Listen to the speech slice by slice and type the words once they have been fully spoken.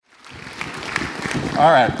All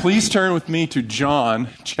right, please turn with me to John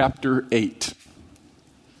chapter 8.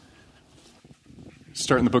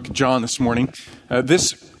 Starting the book of John this morning.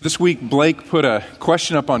 This week, Blake put a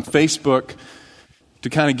question up on Facebook to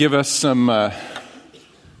kind of give us some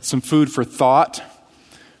food for thought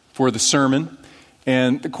for the sermon.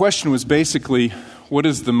 And the question was basically, what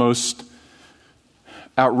is the most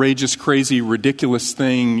outrageous, crazy, ridiculous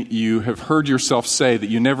thing you have heard yourself say that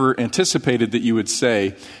you never anticipated that you would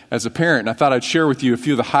say as a parent? And I thought I'd share with you a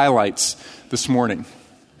few of the highlights this morning.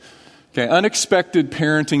 Okay, unexpected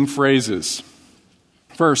parenting phrases.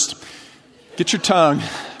 First, get your tongue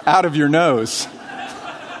out of your nose.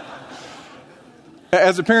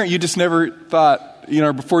 As a parent, you just never thought,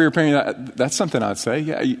 before you're parenting, that's something I'd say.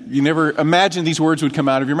 Yeah, you never imagined these words would come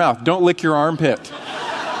out of your mouth. Don't lick your armpit.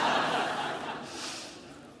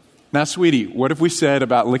 Now, sweetie, what have we said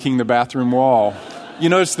about licking the bathroom wall? You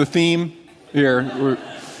notice the theme here.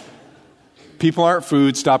 People aren't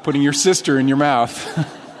food. Stop putting your sister in your mouth.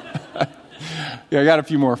 Yeah, I got a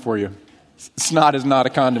few more for you. Snot is not a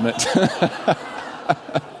condiment.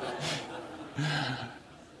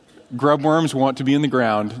 Grub worms want to be in the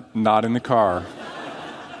ground, not in the car.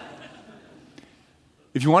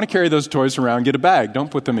 If you want to carry those toys around, get a bag. Don't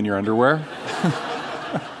put them in your underwear.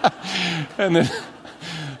 And then,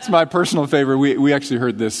 it's my personal favorite. We actually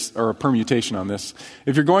heard this, or a permutation on this.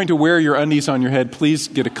 If you're going to wear your undies on your head, please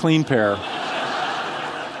get a clean pair.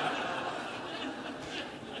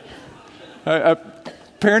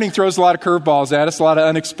 Parenting throws a lot of curveballs at us, a lot of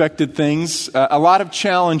unexpected things, a lot of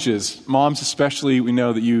challenges. Moms especially, we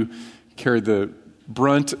know that you carry the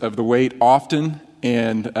brunt of the weight often,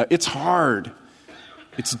 and it's hard.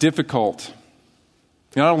 It's difficult.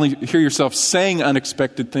 You not only hear yourself saying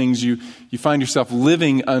unexpected things, you find yourself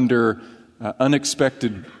living under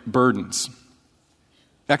unexpected burdens.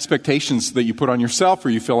 Expectations that you put on yourself or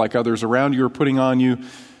you feel like others around you are putting on you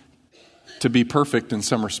to be perfect in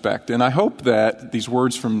some respect. And I hope that these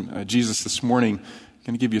words from Jesus this morning are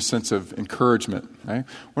going to give you a sense of encouragement. Okay? I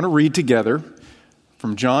want to read together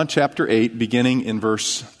from John chapter 8, beginning in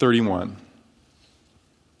verse 31.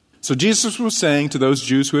 So Jesus was saying to those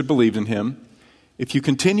Jews who had believed in him, "If you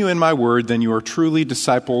continue in my word, then you are truly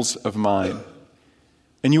disciples of mine.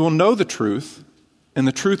 And you will know the truth, and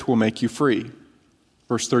the truth will make you free."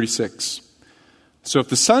 Verse 36. So if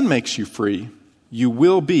the Son makes you free, you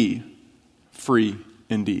will be free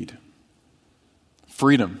indeed.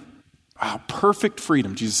 Freedom. Perfect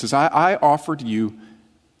freedom. Jesus says, I offer to you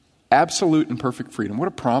absolute and perfect freedom. What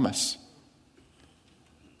a promise.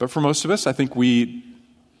 But for most of us, I think we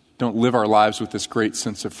don't live our lives with this great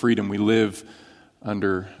sense of freedom. We live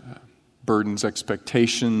under burdens,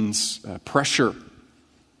 expectations, pressure.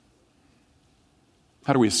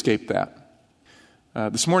 How do we escape that?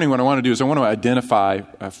 This morning what I want to do is I want to identify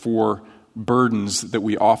 4 burdens that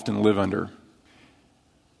we often live under.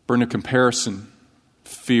 Burden of comparison,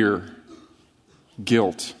 fear,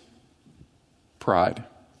 guilt, pride.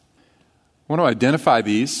 I want to identify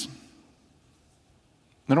these.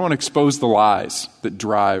 Then I want to expose the lies that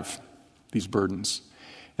drive these burdens.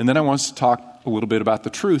 And then I want us to talk a little bit about the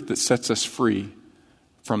truth that sets us free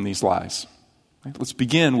from these lies. Right? Let's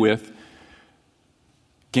begin with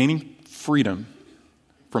gaining freedom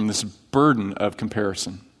from this burden of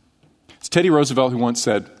comparison. It's Teddy Roosevelt who once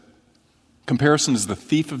said, "Comparison is the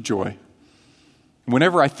thief of joy."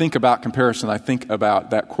 Whenever I think about comparison, I think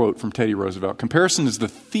about that quote from Teddy Roosevelt. Comparison is the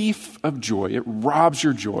thief of joy. It robs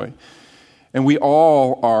your joy. And we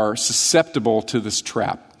all are susceptible to this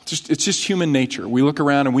trap. It's just human nature. We look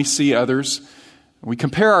around and we see others. And we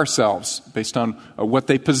compare ourselves based on what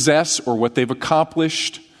they possess or what they've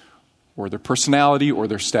accomplished or their personality or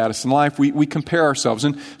their status in life. We compare ourselves.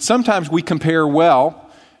 And sometimes we compare well,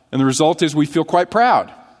 and the result is we feel quite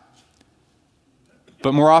proud.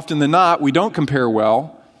 But more often than not, we don't compare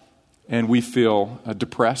well, and we feel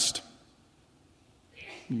depressed,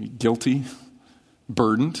 guilty,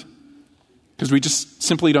 burdened, because we just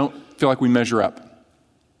simply don't feel like we measure up.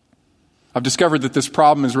 I've discovered that this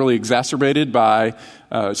problem is really exacerbated by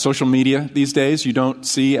social media these days. You don't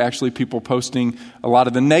see actually people posting a lot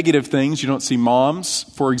of the negative things. You don't see moms,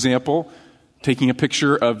 for example, taking a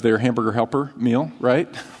picture of their hamburger helper meal, right?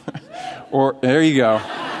 Or, there you go.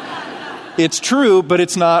 It's true, but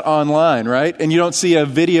it's not online, right? And you don't see a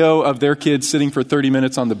video of their kids sitting for 30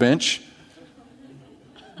 minutes on the bench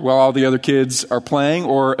while all the other kids are playing,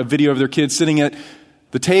 or a video of their kids sitting at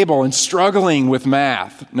the table and struggling with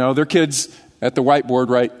math. No, their kids at the whiteboard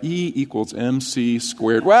write E equals MC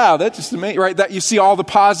squared. Wow, that's just amazing, right? That you see all the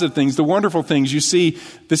positive things, the wonderful things. You see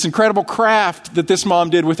this incredible craft that this mom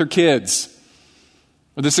did with her kids.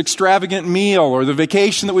 or this extravagant meal, or the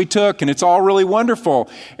vacation that we took, and it's all really wonderful.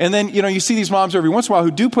 And then, you see these moms every once in a while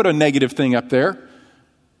who do put a negative thing up there.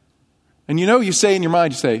 And you say in your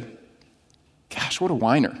mind, gosh, what a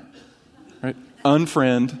whiner. Right?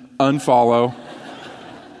 Unfriend, unfollow.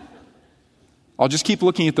 I'll just keep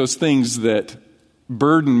looking at those things that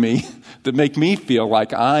burden me, that make me feel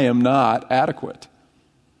like I am not adequate.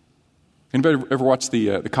 Anybody ever watched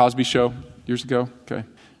the Cosby Show years ago? Okay.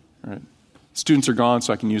 All right. Students are gone,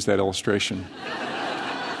 so I can use that illustration.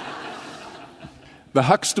 The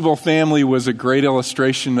Huxtable family was a great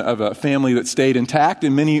illustration of a family that stayed intact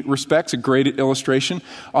in many respects, a great illustration.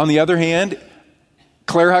 On the other hand,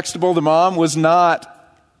 Claire Huxtable, the mom, was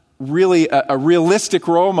not really a realistic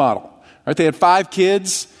role model. Right? They had 5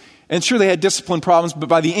 kids, and sure, they had discipline problems, but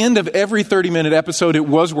by the end of every 30-minute episode, it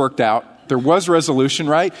was worked out. There was resolution,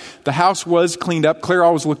 right? The house was cleaned up. Claire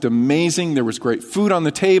always looked amazing. There was great food on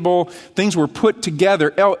the table. Things were put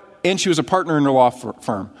together. And she was a partner in her law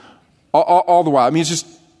firm. All the while. I mean, it's just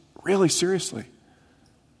really seriously.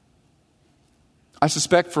 I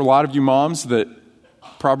suspect for a lot of you moms that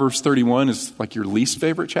Proverbs 31 is like your least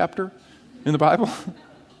favorite chapter in the Bible.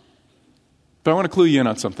 But I want to clue you in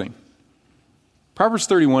on something. Proverbs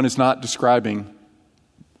 31 is not describing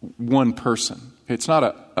one person. It's not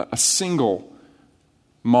a single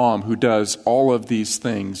mom who does all of these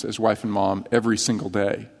things as wife and mom every single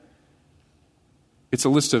day. It's a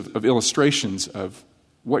list of illustrations of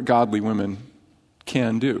what godly women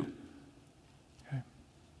can do. Okay.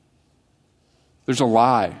 There's a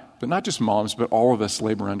lie that not just moms, but all of us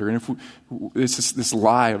labor under. And it's this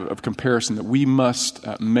lie of comparison that we must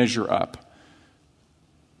measure up.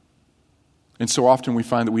 And so often we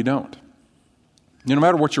find that we don't. No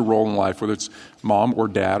matter what your role in life, whether it's mom or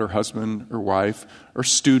dad or husband or wife or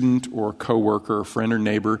student or coworker or friend or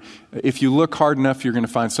neighbor, if you look hard enough, you're going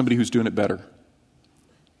to find somebody who's doing it better.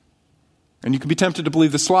 And you can be tempted to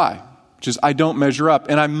believe this lie, which is, I don't measure up.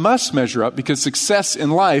 And I must measure up because success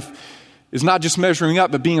in life is not just measuring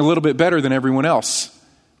up, but being a little bit better than everyone else.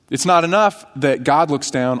 It's not enough that God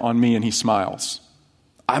looks down on me and he smiles.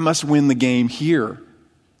 I must win the game here.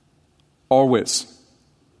 Always.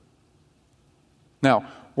 Now,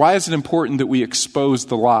 why is it important that we expose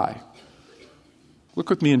the lie? Look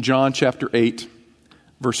with me in John chapter 8,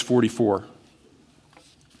 verse 44.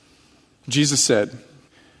 Jesus said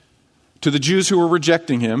to the Jews who were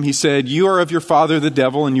rejecting him, he said, "You are of your father the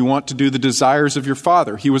devil, and you want to do the desires of your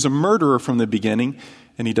father. He was a murderer from the beginning,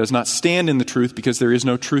 and he does not stand in the truth because there is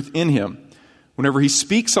no truth in him. Whenever he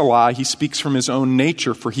speaks a lie, he speaks from his own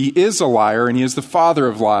nature, for he is a liar and he is the father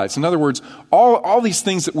of lies." In other words, all these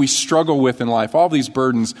things that we struggle with in life, all these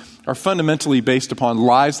burdens are fundamentally based upon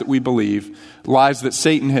lies that we believe, lies that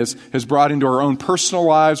Satan has brought into our own personal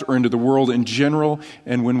lives or into the world in general.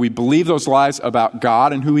 And when we believe those lies about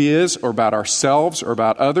God and who he is, or about ourselves or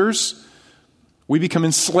about others, we become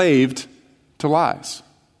enslaved to lies.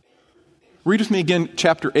 Read with me again,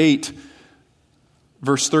 chapter 8,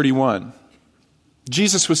 verse 31.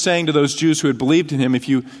 Jesus was saying to those Jews who had believed in him, "If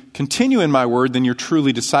you continue in my word, then you're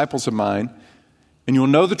truly disciples of mine, and you will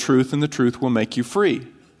know the truth, and the truth will make you free."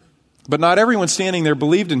 But not everyone standing there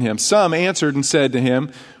believed in him. Some answered and said to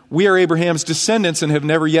him, "We are Abraham's descendants and have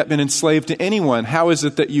never yet been enslaved to anyone. How is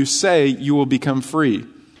it that you say you will become free?"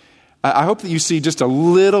 I hope that you see just a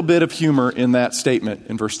little bit of humor in that statement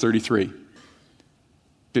in verse 33.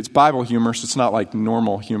 It's Bible humor, so it's not like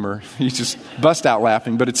normal humor. You just bust out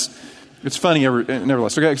laughing, but it's funny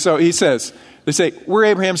nevertheless. Okay, so he says, they say, "We're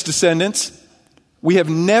Abraham's descendants. We have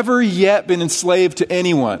never yet been enslaved to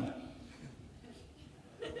anyone."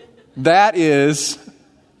 That is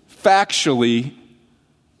factually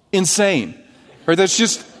insane. Or that's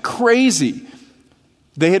just crazy.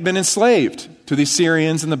 They had been enslaved to the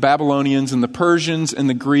Assyrians and the Babylonians and the Persians and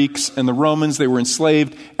the Greeks and the Romans. They were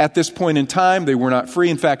enslaved at this point in time. They were not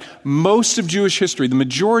free. In fact, most of Jewish history, the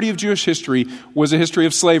majority of Jewish history, was a history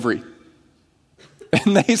of slavery.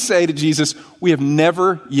 And they say to Jesus, "We have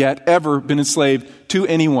never yet ever been enslaved to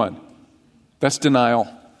anyone." That's denial,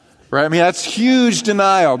 right? I mean, that's huge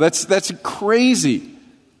denial. That's crazy.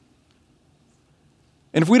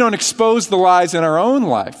 And if we don't expose the lies in our own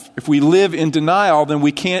life, if we live in denial, then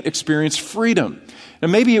we can't experience freedom.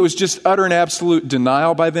 And maybe it was just utter and absolute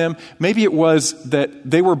denial by them. Maybe it was that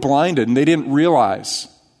they were blinded and they didn't realize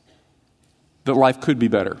that life could be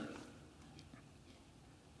better.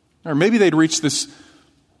 Or maybe they'd reached this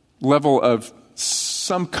level of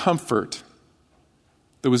some comfort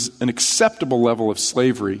that was an acceptable level of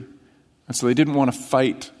slavery, and so they didn't want to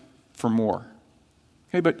fight for more.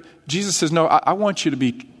 Okay, but Jesus says, no, I want you to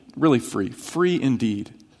be really free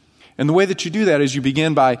indeed. And the way that you do that is you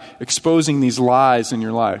begin by exposing these lies in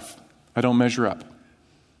your life. I don't measure up.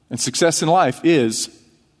 And success in life is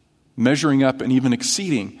measuring up and even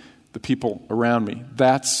exceeding the people around me.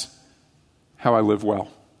 That's how I live well.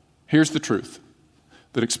 Here's the truth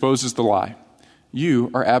that exposes the lie.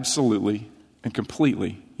 You are absolutely and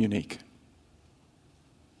completely unique.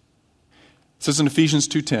 It says in Ephesians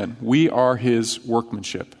 2:10, we are his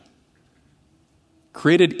workmanship,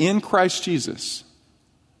 created in Christ Jesus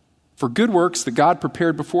for good works that God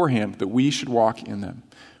prepared beforehand that we should walk in them.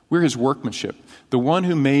 We're his workmanship. The one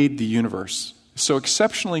who made the universe is so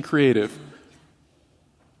exceptionally creative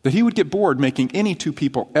that he would get bored making any two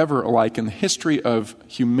people ever alike in the history of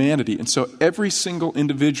humanity. And so every single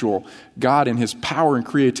individual, God in his power and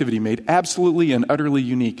creativity made absolutely and utterly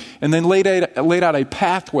unique. And then laid out a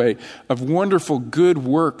pathway of wonderful good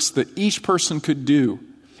works that each person could do.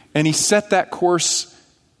 And he set that course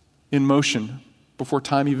in motion before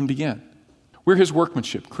time even began. We're his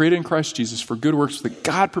workmanship, created in Christ Jesus for good works that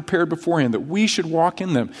God prepared beforehand, that we should walk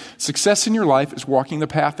in them. Success in your life is walking the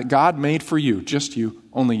path that God made for you, just you,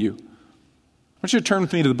 only you. I want you to turn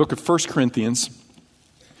with me to the book of 1 Corinthians,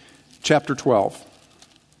 chapter 12.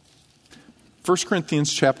 1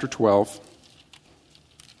 Corinthians chapter 12,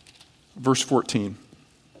 verse 14.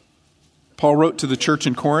 Paul wrote to the church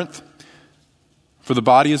in Corinth, "For the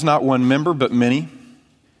body is not one member, but many.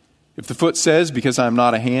 If the foot says, because I am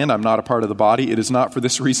not a hand, I'm not a part of the body, it is not for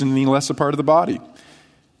this reason any less a part of the body.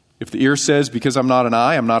 If the ear says, because I'm not an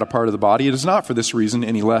eye, I'm not a part of the body, it is not for this reason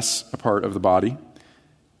any less a part of the body.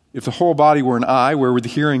 If the whole body were an eye, where would the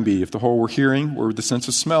hearing be? If the whole were hearing, where would the sense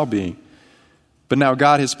of smell be? But now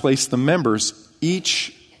God has placed the members,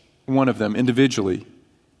 each one of them individually,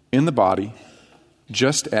 in the body,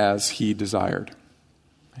 just as he desired."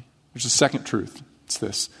 There's a second truth. It's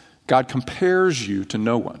this. God compares you to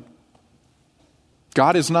no one.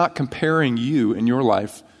 God is not comparing you in your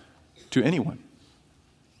life to anyone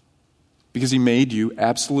because he made you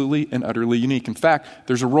absolutely and utterly unique. In fact,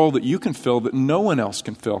 there's a role that you can fill that no one else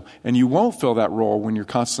can fill, and you won't fill that role when you're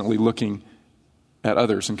constantly looking at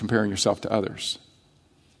others and comparing yourself to others.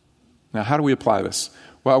 Now, how do we apply this?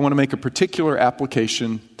 Well, I want to make a particular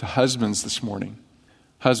application to husbands this morning.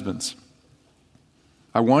 Husbands,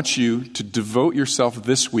 I want you to devote yourself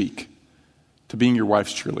this week to being your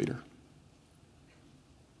wife's cheerleader.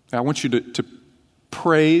 I want you to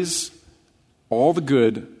praise all the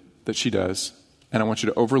good that she does, and I want you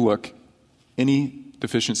to overlook any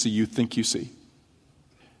deficiency you think you see.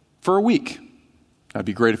 For a week. That'd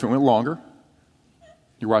be great if it went longer.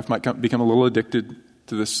 Your wife might become a little addicted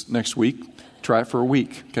to this next week. Try it for a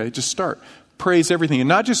week, okay? Just start. Praise everything, and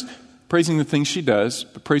not just praising the things she does,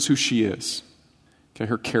 but praise who she is. Okay,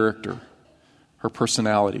 her character, her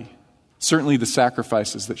personality, certainly the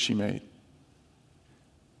sacrifices that she made.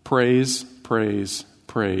 Praise, praise,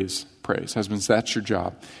 praise, praise. Husbands, that's your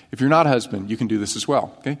job. If you're not a husband, you can do this as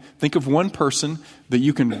well. Okay? Think of one person that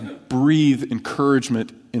you can breathe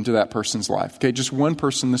encouragement into that person's life. Okay, just one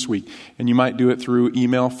person this week. And you might do it through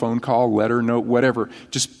email, phone call, letter, note, whatever.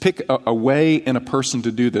 Just pick a way and a person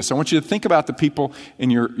to do this. I want you to think about the people in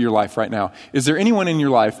your life right now. Is there anyone in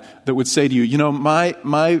your life that would say to you, you know,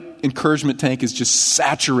 my encouragement tank is just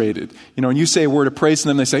saturated. You know, and you say a word of praise to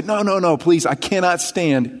them, they say, no, please, I cannot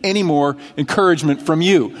stand any more encouragement from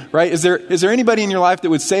you, right? Is there anybody in your life that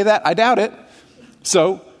would say that? I doubt it.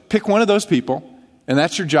 So pick one of those people, and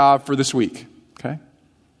that's your job for this week, okay?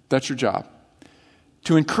 That's your job.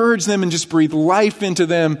 To encourage them and just breathe life into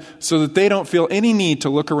them so that they don't feel any need to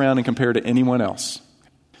look around and compare to anyone else.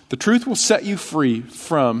 The truth will set you free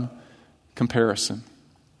from comparison.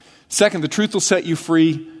 Second, the truth will set you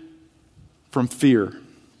free from fear.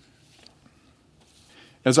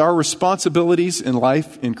 As our responsibilities in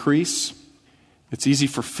life increase, it's easy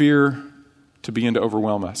for fear to begin to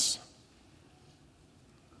overwhelm us.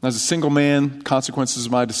 As a single man, consequences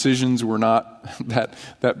of my decisions were not that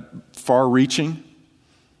far-reaching.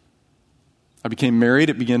 I became married.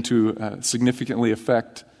 It began to significantly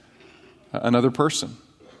affect another person.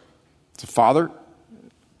 As a father,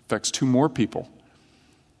 it affects two more people.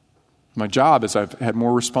 My job, as I've had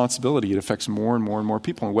more responsibility, it affects more and more and more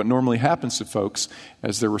people. And what normally happens to folks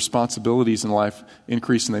as their responsibilities in life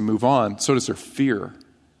increase and they move on, so does their fear.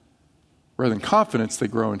 Rather than confidence, they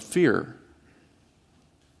grow in fear.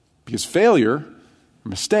 Because failure, or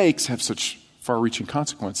mistakes, have such far-reaching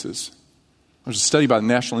consequences. There was a study by the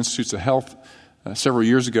National Institutes of Health several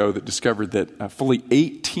years ago that discovered that fully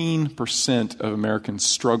 18% of Americans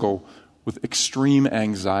struggle with extreme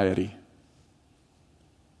anxiety.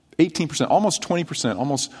 18%, almost 20%,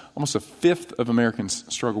 almost a fifth of Americans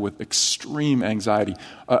struggle with extreme anxiety.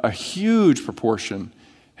 A huge proportion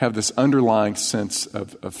have this underlying sense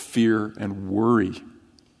of fear and worry.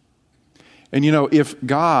 And if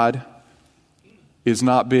God is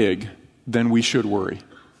not big, then we should worry,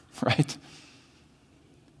 right?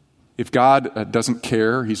 If God doesn't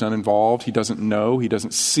care, he's uninvolved, he doesn't know, he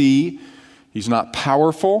doesn't see, he's not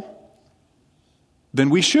powerful, then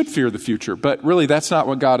we should fear the future. But really, that's not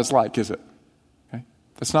what God is like, is it? Okay?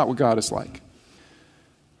 That's not what God is like.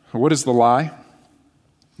 What is the lie?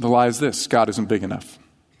 The lie is this: God isn't big enough.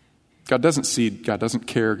 God doesn't see, God doesn't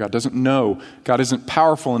care, God doesn't know, God isn't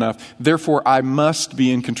powerful enough. Therefore, I must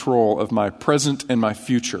be in control of my present and my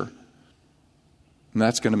future. And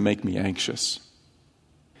that's going to make me anxious.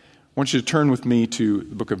 I want you to turn with me to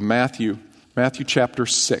the book of Matthew, Matthew chapter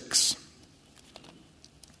 6.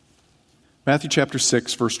 Matthew chapter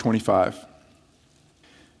 6, verse 25.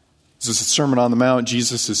 This is a Sermon on the Mount.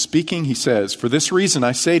 Jesus is speaking. He says, "For this reason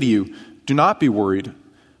I say to you, do not be worried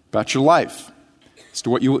about your life, as to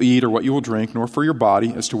what you will eat or what you will drink, nor for your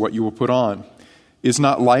body as to what you will put on. Is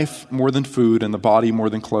not life more than food, and the body more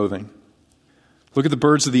than clothing? Look at the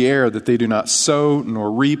birds of the air, that they do not sow,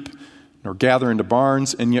 nor reap, nor gather into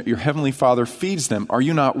barns, and yet your heavenly Father feeds them. Are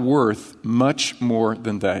you not worth much more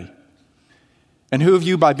than they? And who of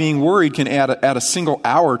you, by being worried, can add a single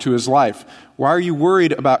hour to his life? Why are you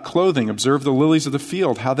worried about clothing? Observe the lilies of the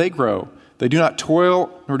field, how they grow. They do not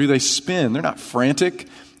toil, nor do they spin. They're not frantic.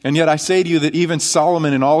 And yet I say to you that even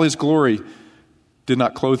Solomon in all his glory did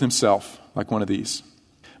not clothe himself like one of these.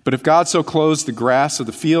 But if God so clothes the grass of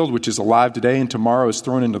the field, which is alive today and tomorrow is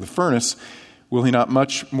thrown into the furnace, will he not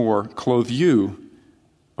much more clothe you,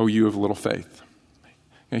 O you of little faith?"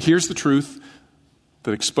 Now, here's the truth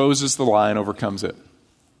that exposes the lie and overcomes it.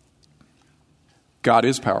 God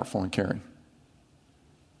is powerful and caring.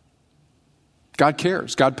 God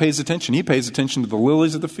cares. God pays attention. He pays attention to the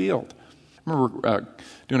lilies of the field. I remember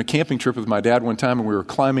doing a camping trip with my dad one time, and we were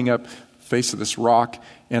climbing up the face of this rock,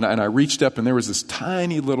 and I reached up, and there was this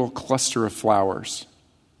tiny little cluster of flowers.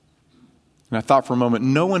 And I thought for a moment,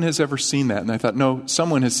 no one has ever seen that. And I thought, no,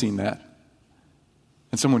 someone has seen that.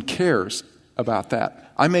 And someone cares about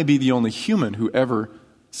that. I may be the only human who ever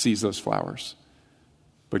sees those flowers.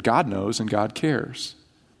 But God knows and God cares.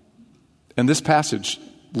 And this passage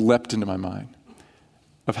leapt into my mind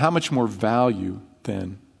of how much more value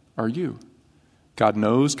then are you. God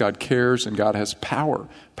knows, God cares, and God has power.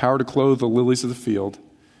 Power to clothe the lilies of the field.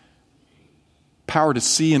 Power to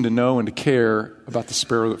see and to know and to care about the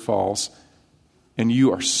sparrow that falls. And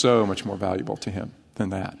you are so much more valuable to him than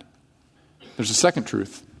that. There's a second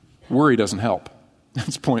truth. Worry doesn't help.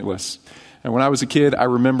 It's pointless. And when I was a kid, I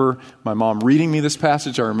remember my mom reading me this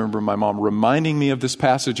passage. I remember my mom reminding me of this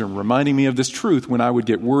passage and reminding me of this truth when I would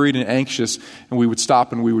get worried and anxious, and we would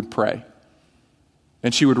stop and we would pray.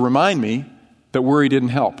 And she would remind me that worry didn't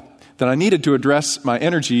help, that I needed to address my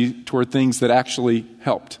energy toward things that actually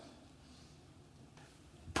helped.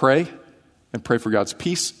 Pray, and pray for God's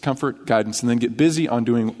peace, comfort, guidance, and then get busy on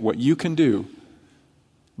doing what you can do.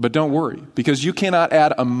 But don't worry, because you cannot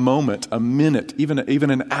add a moment, a minute, even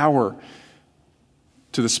an hour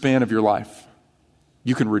to the span of your life.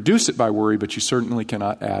 You can reduce it by worry, but you certainly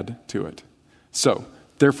cannot add to it. So,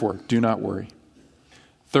 therefore, do not worry.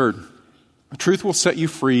 Third, the truth will set you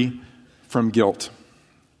free from guilt.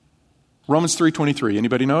 Romans 3:23.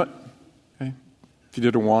 Anybody know it? Okay. If you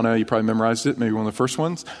did Awana, you probably memorized it, maybe one of the first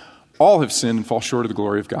ones. All have sinned and fall short of the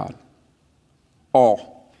glory of God.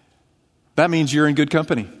 All. That means you're in good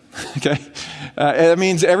company. Okay? That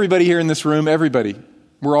means everybody here in this room, everybody,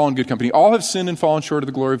 we're all in good company. All have sinned and fallen short of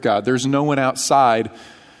the glory of God. There's no one outside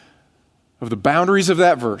of the boundaries of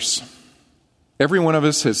that verse. Every one of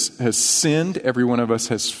us has sinned. Every one of us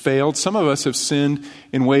has failed. Some of us have sinned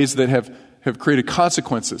in ways that have created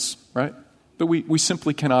consequences, right? That we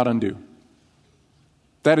simply cannot undo.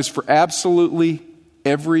 That is for absolutely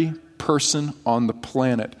every person on the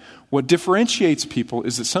planet. What differentiates people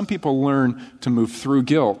is that some people learn to move through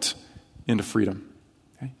guilt into freedom.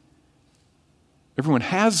 Okay? Everyone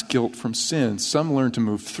has guilt from sin. Some learn to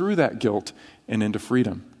move through that guilt and into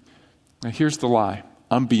freedom. Now here's the lie.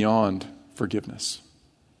 I'm beyond forgiveness.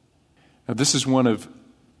 Now this is one of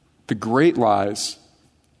the great lies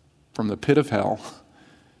from the pit of hell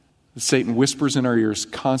that Satan whispers in our ears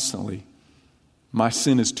constantly. My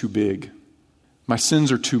sin is too big. My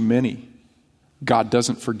sins are too many. God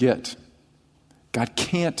doesn't forget. God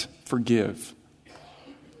can't forgive.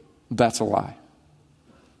 That's a lie.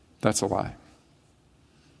 That's a lie.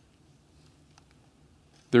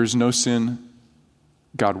 There's no sin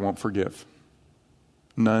God won't forgive.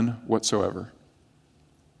 None whatsoever.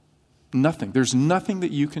 Nothing. There's nothing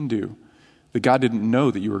that you can do that God didn't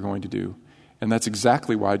know that you were going to do. And that's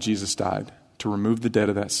exactly why Jesus died, to remove the debt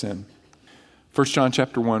of that sin. 1 John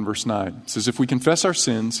chapter 1, verse 9 says, if we confess our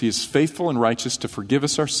sins, he is faithful and righteous to forgive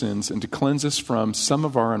us our sins and to cleanse us from some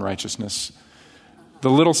of our unrighteousness. The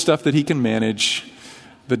little stuff that he can manage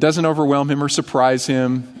that doesn't overwhelm him or surprise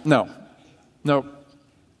him. No.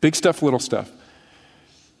 Big stuff, little stuff.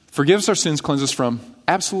 Forgives our sins, cleanses us from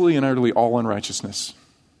absolutely and utterly all unrighteousness.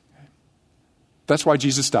 That's why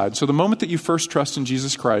Jesus died. So the moment that you first trust in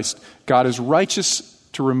Jesus Christ, God is righteous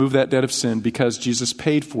to remove that debt of sin because Jesus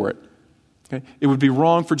paid for it. Okay? It would be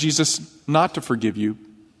wrong for Jesus not to forgive you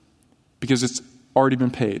because it's already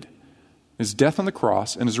been paid. His death on the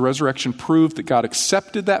cross and his resurrection proved that God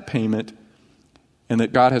accepted that payment and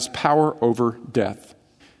that God has power over death.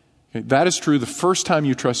 Okay? That is true the first time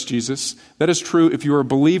you trust Jesus. That is true if you are a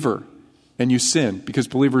believer and you sin, because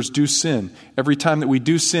believers do sin. Every time that we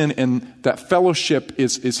do sin and that fellowship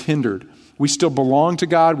is hindered, we still belong to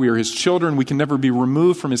God. We are his children. We can never be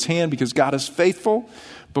removed from his hand because God is faithful.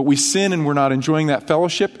 But we sin and we're not enjoying that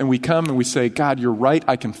fellowship, and we come and we say, God, you're right.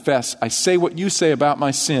 I confess. I say what you say about my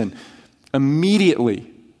sin. Immediately,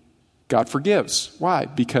 God forgives. Why?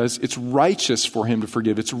 Because it's righteous for him to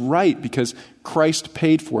forgive. It's right because Christ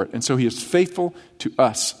paid for it. And so he is faithful to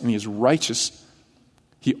us and he is righteous.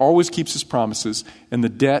 He always keeps his promises, and the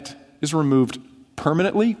debt is removed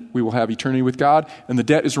permanently. We will have eternity with God, and the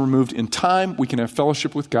debt is removed in time. We can have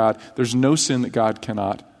fellowship with God. There's no sin that God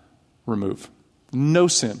cannot remove. No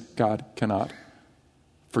sin God cannot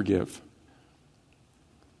forgive.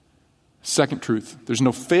 Second truth, there's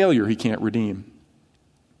no failure he can't redeem.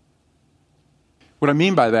 What I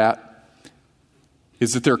mean by that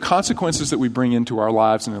is that there are consequences that we bring into our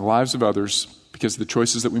lives and in the lives of others because of the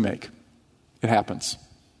choices that we make. It happens.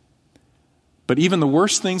 But even the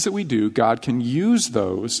worst things that we do, God can use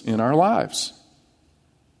those in our lives.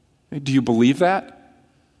 Do you believe that?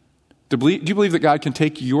 Do you believe that God can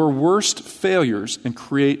take your worst failures and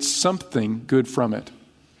create something good from it?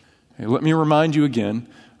 Okay, let me remind you again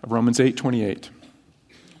of Romans 8:28.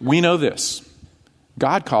 We know this.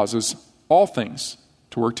 God causes all things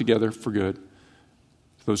to work together for good.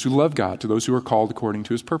 To those who love God, to those who are called according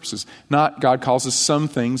to his purposes. Not God causes some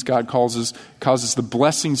things, God causes the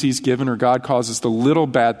blessings he's given, or God causes the little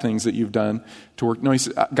bad things that you've done to work. No, he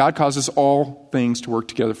says God causes all things to work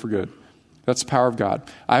together for good. That's the power of God.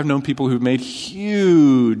 I've known people who've made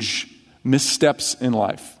huge missteps in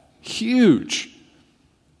life. Huge.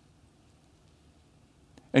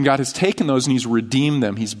 And God has taken those and he's redeemed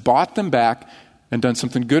them. He's bought them back and done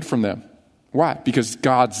something good from them. Why? Because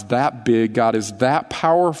God's that big, God is that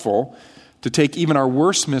powerful to take even our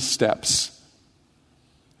worst missteps.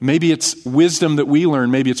 Maybe it's wisdom that we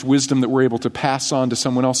learn. Maybe it's wisdom that we're able to pass on to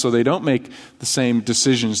someone else so they don't make the same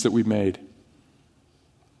decisions that we've made.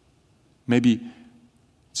 Maybe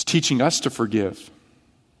it's teaching us to forgive.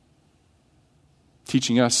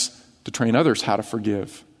 Teaching us to train others how to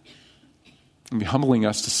forgive. And humbling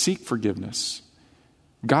us to seek forgiveness.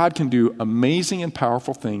 God can do amazing and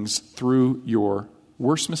powerful things through your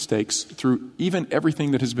worst mistakes, through even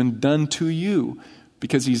everything that has been done to you,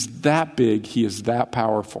 because he's that big, he is that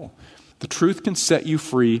powerful. The truth can set you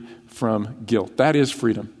free from guilt. That is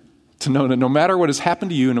freedom. To know that no matter what has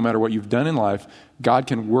happened to you, no matter what you've done in life, God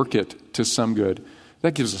can work it to some good.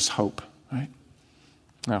 That gives us hope, right?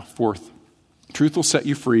 Now, fourth, truth will set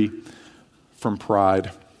you free from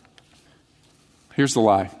pride. Here's the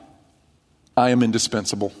lie. I am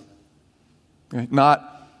indispensable. Okay?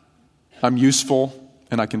 Not I'm useful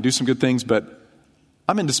and I can do some good things, but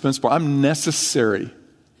I'm indispensable. I'm necessary.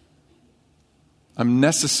 I'm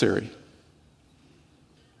necessary.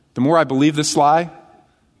 The more I believe this lie,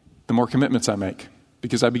 the more commitments I make,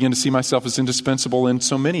 because I begin to see myself as indispensable in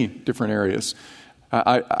so many different areas.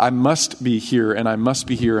 I must be here, and I must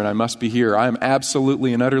be here, and I must be here. I am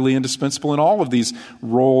absolutely and utterly indispensable in all of these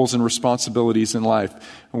roles and responsibilities in life.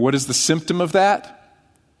 And what is the symptom of that?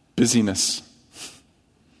 Busyness.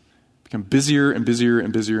 Become busier and busier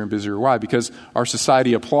and busier and busier. Why? Because our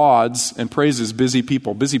society applauds and praises busy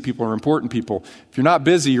people. Busy people are important people. If you're not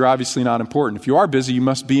busy, you're obviously not important. If you are busy, you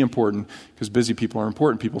must be important, because busy people are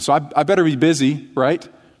important people. So I better be busy, right?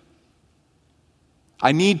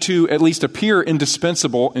 I need to at least appear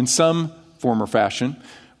indispensable in some form or fashion.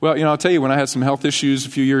 Well, I'll tell you, when I had some health issues a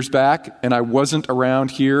few years back and I wasn't around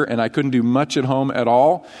here and I couldn't do much at home at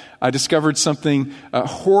all, I discovered something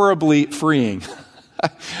horribly freeing.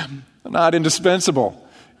 I'm not indispensable.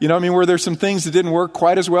 Were there some things that didn't work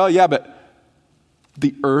quite as well? Yeah, but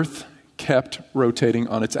the earth kept rotating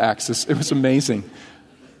on its axis. It was amazing.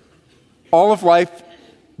 All of life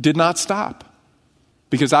did not stop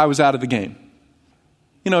because I was out of the game.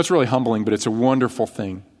 It's really humbling, but it's a wonderful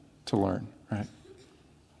thing to learn, right?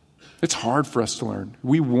 It's hard for us to learn.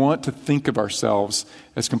 We want to think of ourselves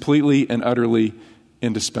as completely and utterly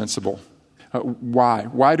indispensable. Why?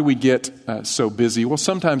 Why do we get so busy? Well,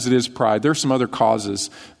 sometimes it is pride. There are some other causes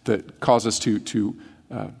that cause us to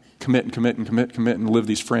commit and live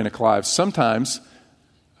these frantic lives. Sometimes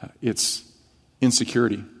it's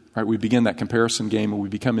insecurity. Right? We begin that comparison game and we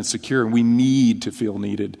become insecure and we need to feel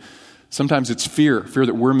needed. Sometimes it's fear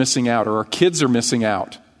that we're missing out or our kids are missing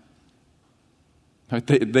out. Right?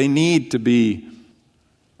 They need to be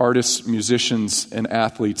artists, musicians, and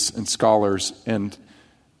athletes and scholars, and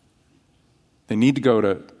they need to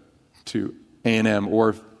go to A&M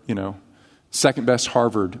or, second best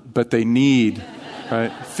Harvard, but they need,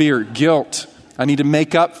 right, fear, guilt. I need to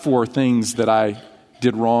make up for things that I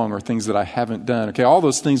did wrong or things that I haven't done. Okay, all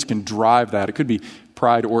those things can drive that. It could be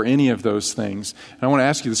pride or any of those things. And I want to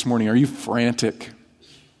ask you this morning, are you frantic?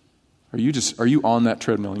 Are you on that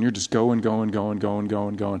treadmill and you're just going?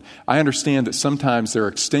 I understand that sometimes there are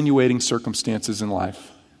extenuating circumstances in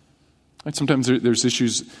life. Right? Sometimes there's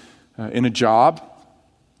issues in a job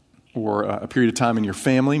or a period of time in your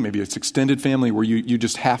family. Maybe it's extended family where you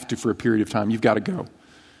just have to for a period of time. You've got to go.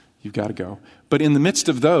 You've got to go. But in the midst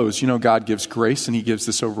of those, God gives grace and He gives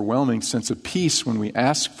this overwhelming sense of peace when we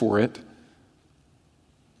ask for it.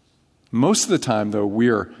 Most of the time, though, we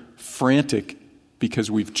are frantic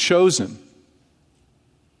because we've chosen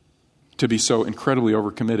to be so incredibly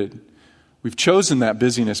overcommitted. We've chosen that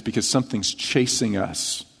busyness because something's chasing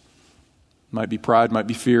us. Might be pride, might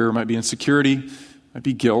be fear, might be insecurity, might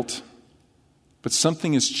be guilt. But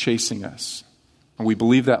something is chasing us. And we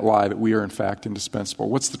believe that lie that we are in fact indispensable.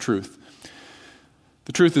 What's the truth?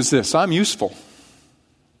 The truth is this: I'm useful,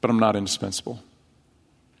 but I'm not indispensable.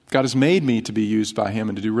 God has made me to be used by Him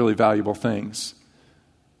and to do really valuable things,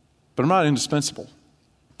 but I'm not indispensable.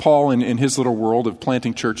 Paul, in his little world of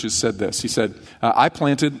planting churches, said this. He said, I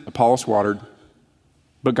planted, Apollos watered,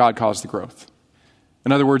 but God caused the growth.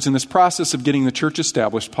 In other words, in this process of getting the church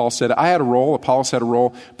established, Paul said, I had a role, Apollos had a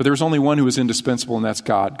role, but there was only one who was indispensable, and that's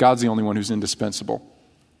God. God's the only one who's indispensable.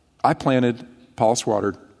 I planted, Apollos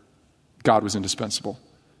watered, God was indispensable.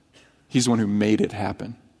 He's the one who made it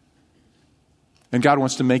happen. And God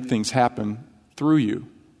wants to make things happen through you.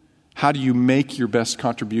 How do you make your best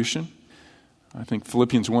contribution? I think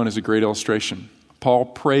Philippians 1 is a great illustration. Paul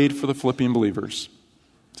prayed for the Philippian believers.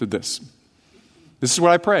 He said this is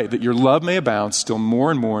what I pray, that your love may abound still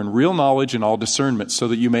more and more in real knowledge and all discernment, so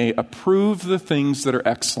that you may approve the things that are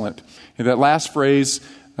excellent. And that last phrase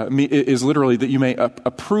is literally that you may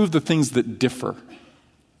approve the things that differ.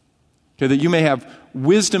 Okay, that you may have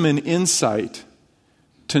wisdom and insight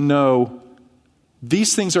to know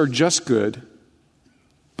these things are just good,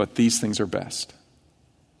 but these things are best.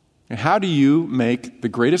 And how do you make the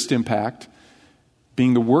greatest impact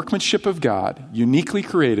being the workmanship of God, uniquely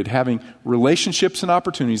created, having relationships and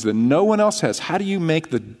opportunities that no one else has? How do you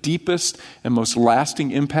make the deepest and most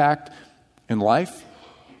lasting impact in life?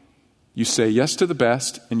 You say yes to the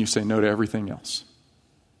best and you say no to everything else.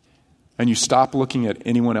 And you stop looking at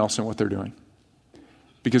anyone else and what they're doing.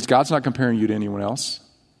 Because God's not comparing you to anyone else.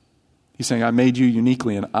 He's saying, I made you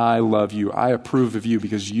uniquely and I love you. I approve of you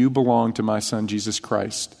because you belong to my Son, Jesus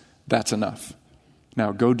Christ. That's enough.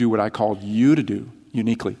 Now go do what I called you to do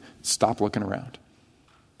uniquely. Stop looking around.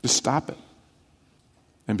 Just stop it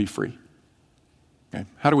and be free. Okay.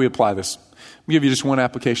 How do we apply this? I'll give you just one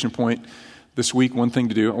application point this week, one thing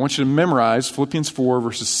to do. I want you to memorize Philippians 4,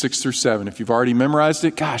 verses 6 through 7. If you've already memorized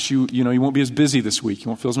it, gosh, you won't be as busy this week. You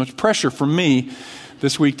won't feel as much pressure from me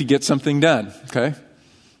this week to get something done. Okay?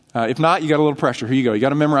 If not, you got a little pressure. Here you go. You got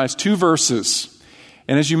to memorize 2 verses.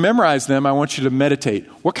 And as you memorize them, I want you to meditate.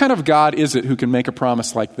 What kind of God is it who can make a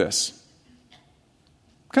promise like this?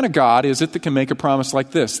 What kind of God is it that can make a promise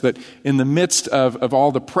like this? That in the midst of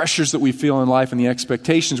all the pressures that we feel in life and the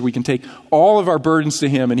expectations, we can take all of our burdens to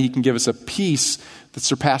Him and He can give us a peace that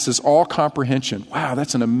surpasses all comprehension. Wow,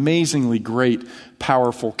 that's an amazingly great,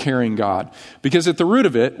 powerful, caring God. Because at the root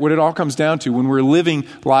of it, what it all comes down to, when we're living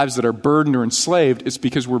lives that are burdened or enslaved, it's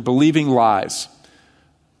because we're believing lies.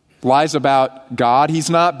 Lies about God. He's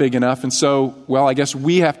not big enough. And so, I guess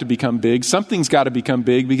we have to become big. Something's got to become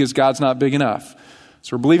big because God's not big enough.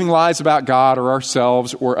 So we're believing lies about God or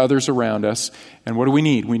ourselves or others around us. And what do we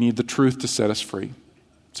need? We need the truth to set us free.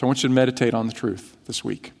 So I want you to meditate on the truth this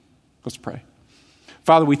week. Let's pray.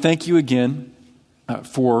 Father, we thank you again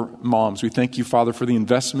for moms. We thank you, Father, for the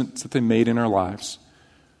investments that they made in our lives.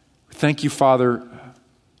 We thank you, Father,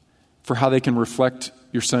 for how they can reflect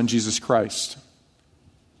your Son, Jesus Christ.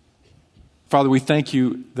 Father, we thank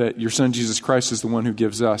you that your Son, Jesus Christ, is the one who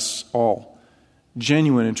gives us all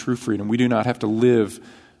genuine and true freedom. We do not have to live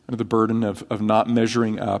under the burden of not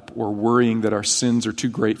measuring up or worrying that our sins are too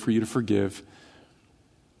great for you to forgive.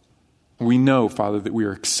 We know, Father, that we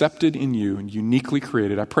are accepted in you and uniquely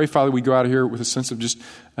created. I pray, Father, we go out of here with a sense of just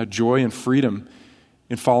joy and freedom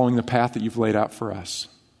in following the path that you've laid out for us.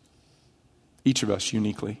 Each of us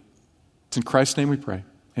uniquely. It's in Christ's name we pray.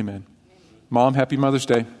 Amen. Mom, happy Mother's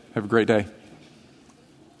Day. Have a great day.